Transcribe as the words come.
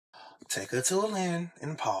Take a tool in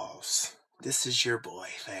and pause. This is your boy,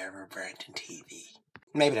 Forever Brandon TV.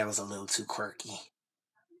 Maybe that was a little too quirky.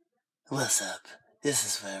 What's up? This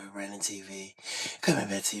is Forever Brandon TV. Coming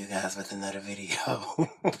back to you guys with another video.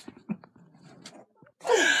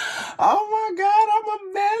 Oh my god, I'm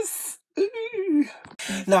a mess.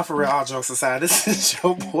 Now, for real, all jokes aside, this is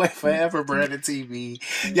your boy Forever Brandon TV.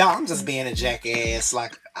 Y'all, I'm just being a jackass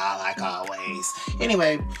like always.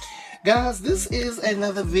 Anyway, guys, this is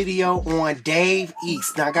another video on Dave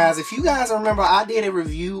East. Now, guys, if you guys remember, I did a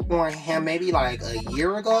review on him maybe like a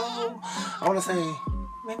year ago. I want to say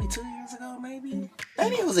maybe 2 years ago, maybe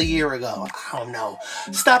it was a year ago. I don't know.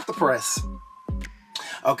 Stop the press.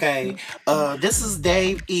 Okay, this is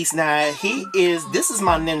Dave East. Now, this is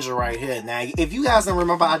my ninja right here. Now, if you guys don't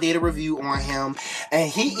remember, I did a review on him, and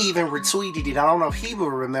he even retweeted it. I don't know if he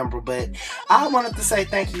will remember, but I wanted to say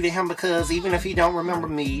thank you to him because even if he don't remember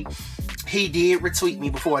me, he did retweet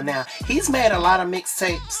me before. Now, he's made a lot of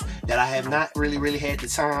mixtapes that I have not really had the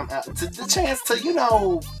time, the chance to, you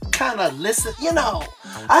know, kind of listen. You know,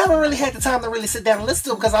 I haven't really had the time to really sit down and listen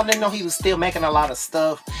to him because I didn't know he was still making a lot of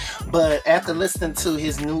stuff. But after listening to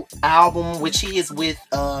his new album, which he is with,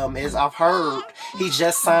 as I've heard, he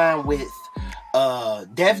just signed with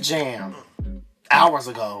Def Jam hours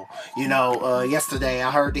ago. You know, yesterday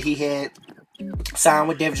I heard that he had signed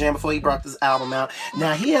with Def Jam before he brought this album out.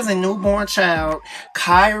 Now, he has a newborn child,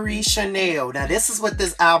 Kairi Chanel. Now, this is what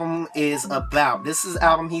this album is about. This is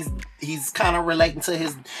album he's kind of relating to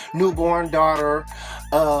his newborn daughter.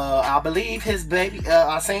 I believe his baby,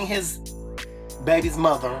 I seen his baby's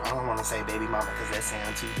mother. I don't want to say baby mama because that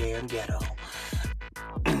sounds too damn ghetto.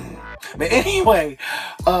 But anyway,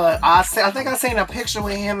 I think I seen a picture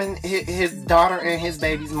with him and his daughter and his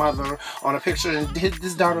baby's mother on a picture, and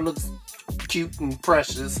his daughter looks cute and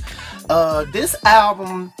precious. This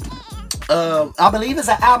album, I believe it's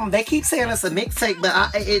an album. They keep saying it's a mixtape,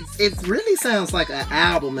 but it really sounds like an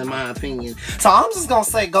album in my opinion. So I'm just gonna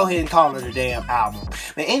say go ahead and call it a damn album.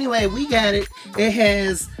 But anyway, we got it. It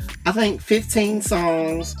has, I think, 15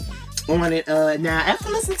 songs on it. Now, after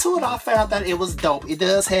listening to it, I found that it was dope. It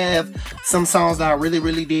does have some songs that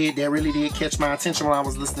really did catch my attention when I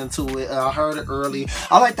was listening to it. I heard it early.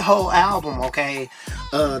 I like the whole album. Okay,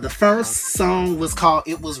 the first song was called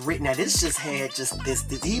 "It Was Written." Now, this just had this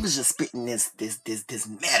he was just spitting this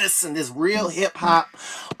medicine, this real hip hop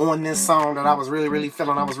on this song that I was really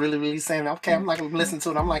feeling. I was really saying, okay, I'm like listening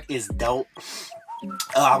to it. I'm like, it's dope.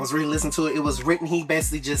 I was really listening to it. It was written. He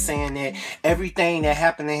basically just saying that everything that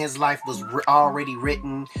happened in his life was already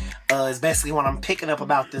written. Is basically what I'm picking up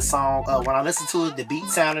about this song. When I listened to it, the beat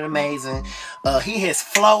sounded amazing. His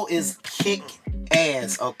flow is kick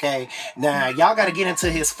ass. Okay, now y'all got to get into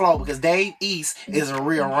his flow because Dave East is a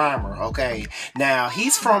real rhymer. Okay, now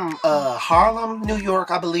he's from Harlem, New York,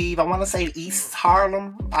 I believe. I want to say East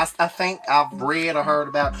Harlem. I think I've read or heard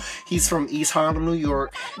about. He's from East Harlem, New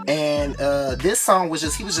York, and this song was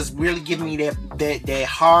just, he was just really giving me that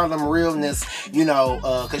Harlem realness, you know,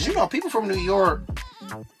 because you know people from New York,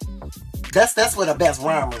 that's where the best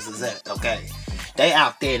rhymers is at. Okay, they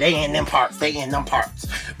out there, they in them parts.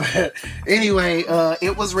 But anyway,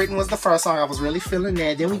 It Was Written was the first song. I was really feeling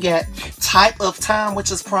that. Then we got Type of Time,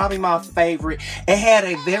 which is probably my favorite. It had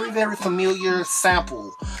a very familiar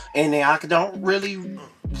sample in there. I don't really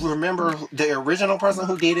remember the original person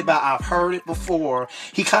who did it, but I've heard it before.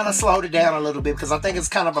 He kind of slowed it down a little bit because I think it's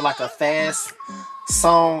kind of like a fast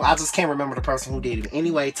song. I just can't remember the person who did it. But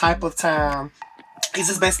anyway, Type of Time, he's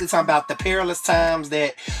just basically talking about the perilous times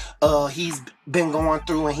that he's been going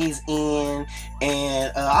through and he's in,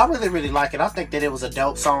 and I really like it. I think that it was a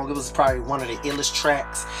dope song. It was probably one of the illest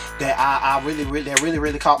tracks that I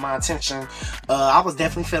really caught my attention. I was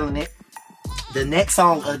definitely feeling it. The next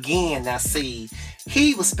song, Again, now see,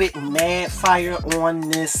 he was spitting mad fire on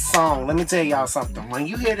this song. Let me tell y'all something. When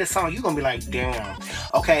you hear this song, you're gonna be like, damn.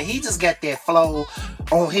 Okay, he just got that flow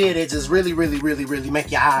on here that just really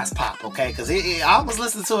make your eyes pop. Okay, because I was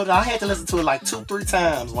listening to it. I had to listen to it like 2-3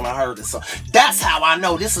 times when I heard it. So that's how I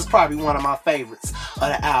know this is probably one of my favorites of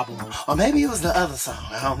the album. Or maybe it was the other song.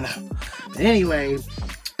 I don't know. But anyway,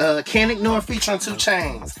 Can't Ignore featuring 2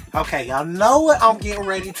 Chainz. Okay, y'all know what I'm getting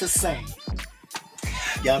ready to say.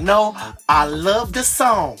 Y'all know I love the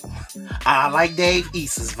song. I like Dave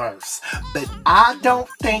East's verse. But I don't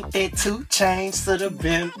think that 2 Chainz should have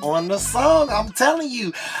been on the song. I'm telling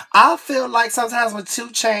you. I feel like sometimes when 2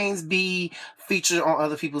 Chainz be featured on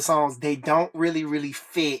other people's songs, they don't really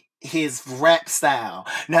fit his rap style.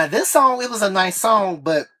 Now, this song, it was a nice song,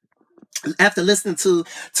 but after listening to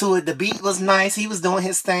it, the beat was nice. He was doing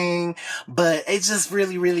his thing. But it just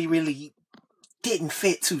really didn't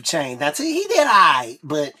fit 2 Chainz. Now, he did alright,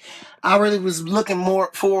 but I really was looking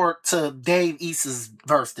more forward to Dave East's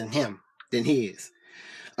verse than his.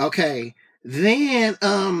 Okay, then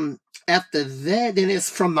after that, then it's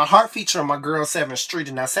from the Heart feature of my girl 7th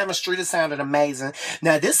Street. Now 7th Street it sounded amazing.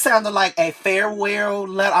 Now this sounded like a farewell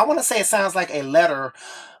letter. I want to say it sounds like a letter,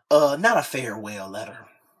 not a farewell letter.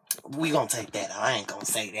 We gonna take that. I ain't gonna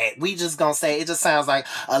say that. We just gonna say it just sounds like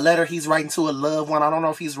a letter he's writing to a loved one. I don't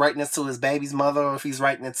know if he's writing this to his baby's mother or if he's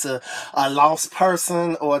writing it to a lost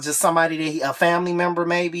person or just somebody that a family member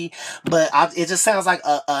maybe. But it just sounds like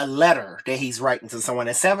a letter that he's writing to someone.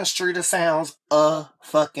 And 7th Street it sounds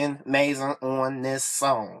fucking amazing on this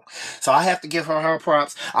song. So I have to give her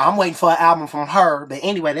props. I'm waiting for an album from her. But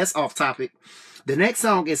anyway, that's off topic. The next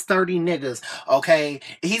song is 30 Niggas. Okay,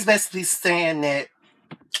 he's basically saying that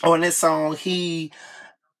on this song, if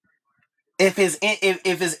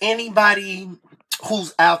it's anybody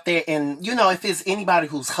who's out there and, if it's anybody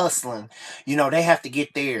who's hustling, they have to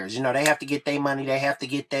get theirs. They have to get their money. They have to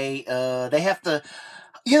get they have to,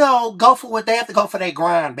 go for what they have to go for their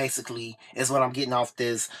grind, basically, is what I'm getting off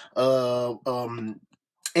this.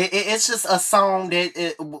 It's just a song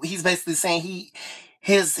that he's basically saying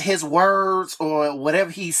his words or whatever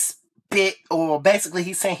he's bit, or basically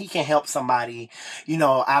he's saying he can help somebody,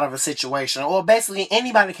 out of a situation, or basically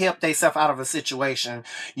anybody can help themselves out of a situation,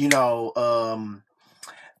 and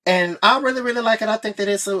I really, really like it. I think that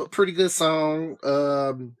it's a pretty good song.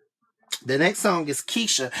 The next song is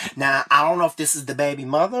Keisha. Now, I don't know if this is the baby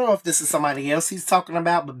mother or if this is somebody else he's talking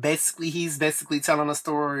about, but basically he's telling a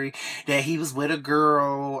story that he was with a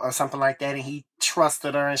girl or something like that, and he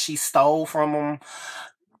trusted her and she stole from him.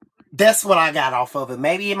 That's what I got off of it.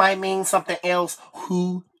 Maybe it might mean something else.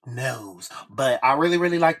 Who knows? But I really,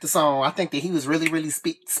 really like the song. I think that he was really, really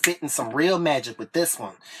spitting some real magic with this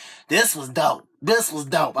one. This was dope. This was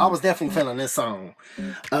dope. I was definitely feeling this song.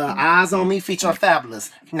 Eyes on Me featuring Fabulous.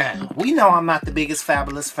 Now, we know I'm not the biggest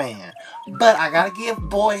Fabulous fan, but I gotta give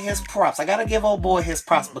boy his props. I gotta give old boy his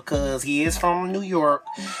props because he is from New York.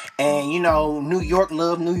 And, New York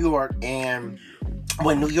love New York. And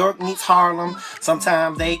when New York meets Harlem,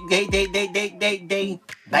 sometimes they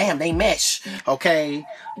mesh. Okay.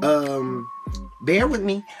 Bear with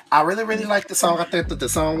me. I really, really like the song. I think that the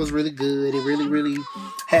song was really good. It really, really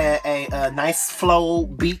had a nice flow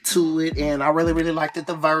beat to it, and I really, really liked it.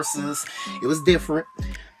 The verses, it was different.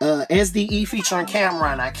 SDE featuring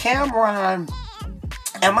Cameron. Now Cameron,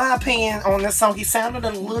 in my opinion, on this song, he sounded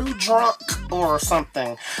a little drunk or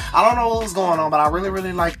something. I don't know what was going on, but I really,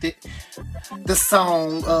 really liked it. The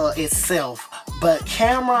song itself. But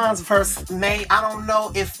Cameron's verse I don't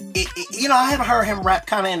know if I haven't heard him rap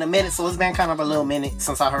kind of in a minute, so it's been kind of a little minute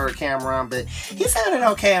since I heard Cameron, but he sounded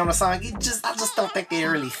okay on the song. I just don't think they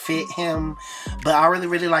really fit him. But I really,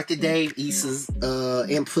 really liked the Dave East's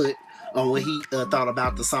input on what he thought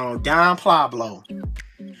about the song. Don Pablo.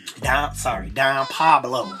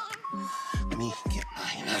 Let me get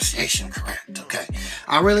my enunciation correct, okay?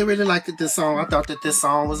 I really, really liked this song. I thought that this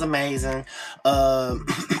song was amazing.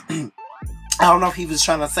 I don't know if he was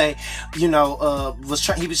trying to say, he was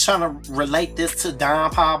trying to relate this to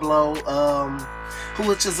Don Pablo, who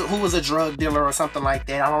was a drug dealer or something like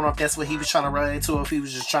that. I don't know if that's what he was trying to relate to, or if he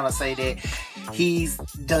was just trying to say that he's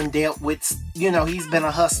done dealt with, he's been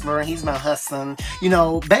a hustler and he's been hustling.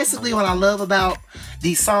 Basically what I love about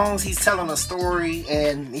these songs, he's telling a story,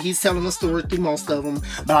 and he's telling a story through most of them,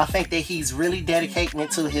 but I think that he's really dedicating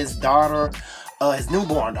it to his daughter, his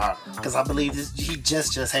newborn daughter, because I believe he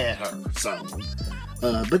just had her. So,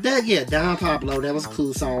 but Don Pablo, that was a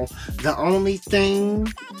cool song. The only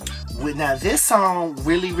thing now this song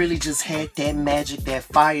really, really just had that magic, that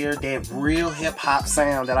fire, that real hip hop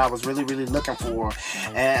sound that I was really, really looking for,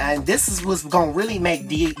 and this was gonna really make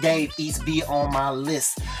Dave East be on my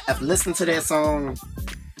list. If you listen to that song,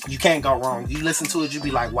 you can't go wrong. You listen to it, you be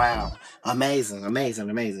like, wow. Amazing,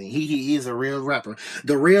 amazing, amazing. He is a real rapper.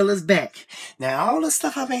 The real is back. Now, all the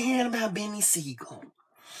stuff I've been hearing about Benny Siegel,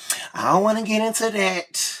 I don't want to get into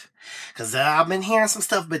that, because I've been hearing some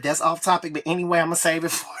stuff, but that's off topic. But anyway, I'm going to save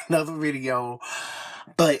it for another video.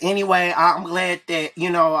 But anyway, I'm glad that,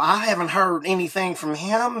 I haven't heard anything from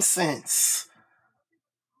him since...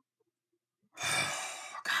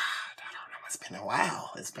 It's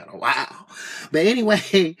been a while. But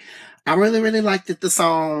anyway, I really, really liked the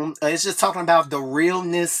song. It's just talking about the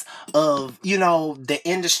realness of, the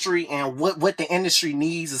industry and what the industry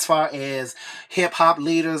needs as far as hip-hop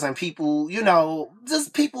leaders and people,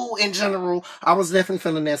 just people in general. I was definitely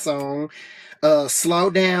feeling that song. Slow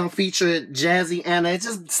Down featured Jazzy Anna. It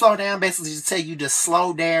just slow down basically to tell you to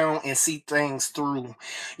slow down and see things through,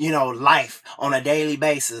 life on a daily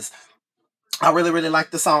basis. I really, really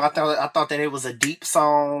liked the song. I thought that it was a deep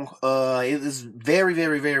song. It was very,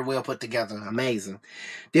 very, very well put together. Amazing.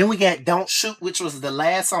 Then we got Don't Shoot, which was the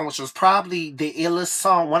last song, which was probably the illest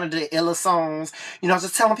song, one of the illest songs. You know,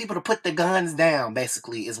 just telling people to put the guns down,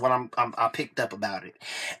 basically, is what I picked up about it.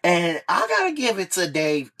 And I gotta give it to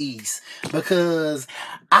Dave East, because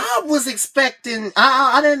I was expecting,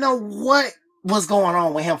 I didn't know what was going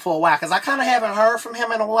on with him for a while, because I kind of haven't heard from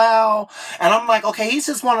him in a while, and I'm like, okay, he's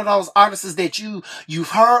just one of those artists that you've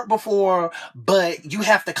heard before, but you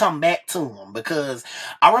have to come back to him. Because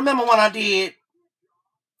I remember when I did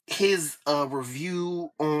his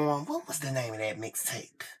review on, what was the name of that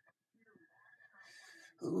mixtape?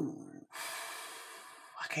 Ooh,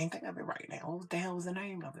 I can't think of it right now. What the hell was the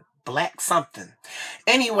name of it? Black something.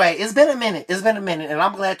 Anyway, it's been a minute. It's been a minute, and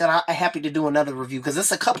I'm glad that I'm happy to do another review, because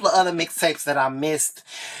there's a couple of other mixtapes that I missed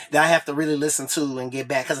that I have to really listen to and get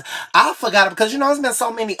back, because I forgot it. Because, you know, there's been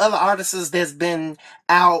so many other artists that's been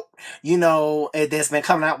out, you know, that's been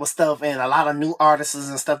coming out with stuff, and a lot of new artists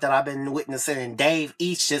and stuff that I've been witnessing, and Dave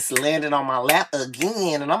East just landed on my lap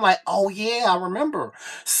again, and I'm like, oh yeah, I remember.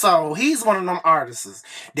 So he's one of them artists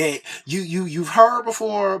that you've heard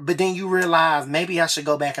before, but then you realize maybe I should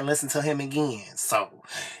go back and listen to him again. So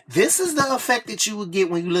this is the effect that you would get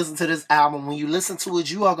when you listen to this album. When you listen to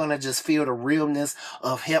it, you are gonna just feel the realness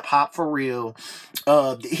of hip hop for real.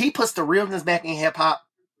 He puts the realness back in hip hop.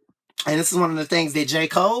 And this is one of the things that J.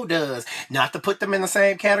 Cole does. Not to put them in the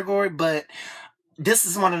same category, but this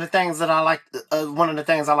is one of the things that I like. One of the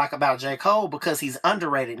things I like about J. Cole, because he's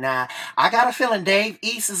underrated. Now, I got a feeling Dave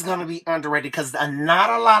East is going to be underrated, because not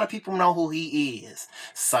a lot of people know who he is.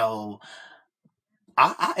 So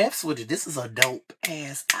I F's with it. This is a dope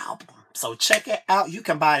ass album. So check it out. You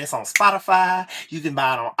can buy this on Spotify. You can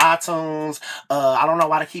buy it on iTunes. I don't know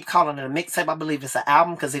why they keep calling it a mixtape. I believe it's an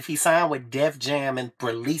album, because if he signed with Def Jam and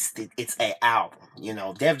released it, it's an album. You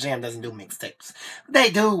know, Def Jam doesn't do mixtapes. They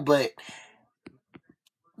do, but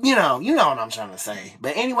you know what I'm trying to say.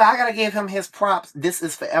 But anyway, I gotta give him his props. This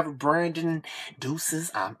is Forever Brandon.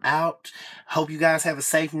 Deuces. I'm out. Hope you guys have a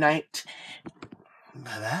safe night.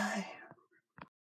 Bye bye.